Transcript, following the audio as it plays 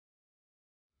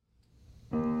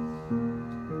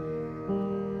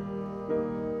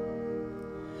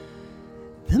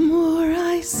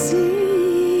I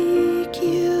seek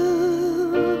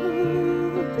you,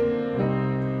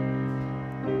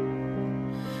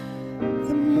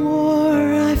 the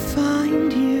more I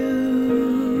find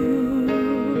you.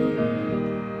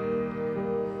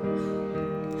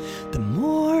 The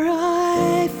more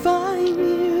I find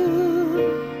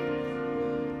you,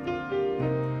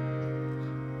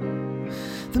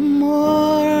 the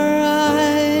more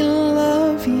I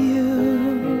love you.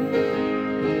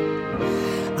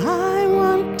 I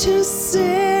want to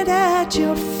sit at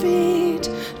your feet,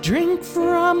 drink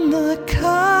from the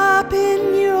cup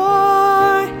in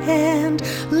your hand,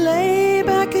 lay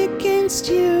back against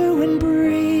you and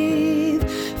breathe,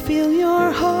 feel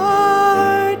your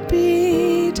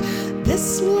heartbeat.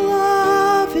 This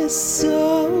love is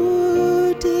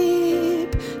so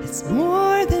deep, it's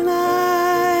more than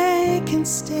I can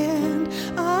stand.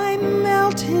 I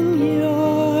melt in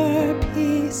your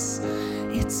peace,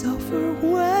 it's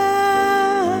overwhelming.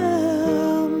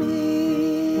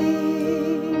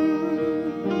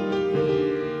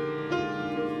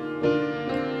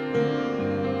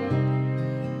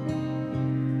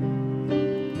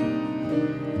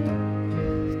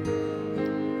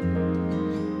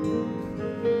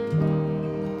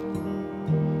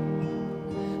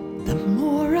 The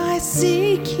more I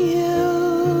seek you,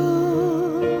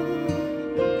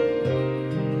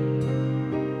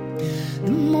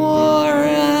 the more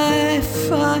I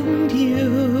find you.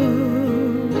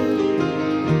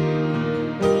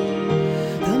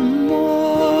 The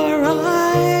more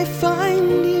I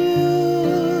find you,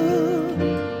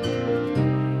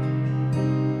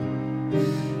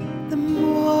 the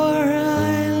more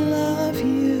I love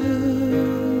you.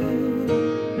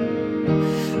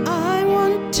 I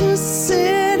want to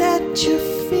sit at your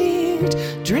feet,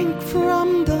 drink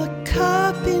from the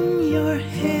cup in your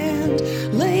hand,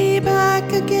 lay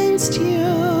back against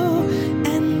you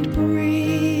and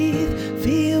breathe,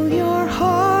 feel your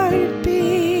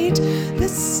heartbeat.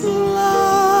 This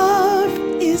love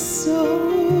is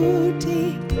so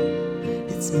deep,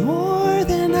 it's more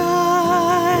than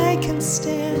I can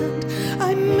stand.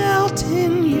 I melt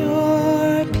in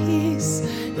your peace,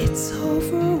 it's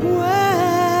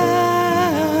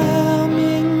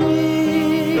overwhelming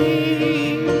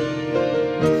me.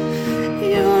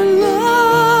 Your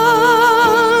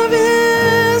love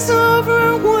is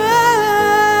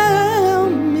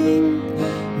overwhelming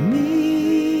me.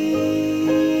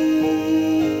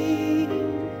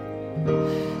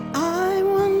 I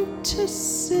want to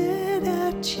sit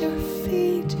at your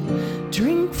feet,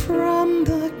 drink from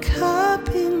the cup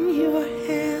in your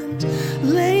hand,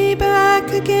 lay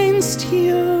back against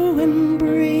you and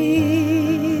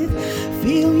breathe,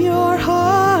 feel your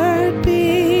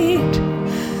heartbeat.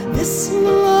 This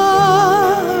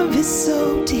love is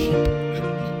so deep,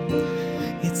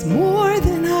 it's more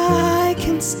than I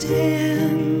can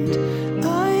stand.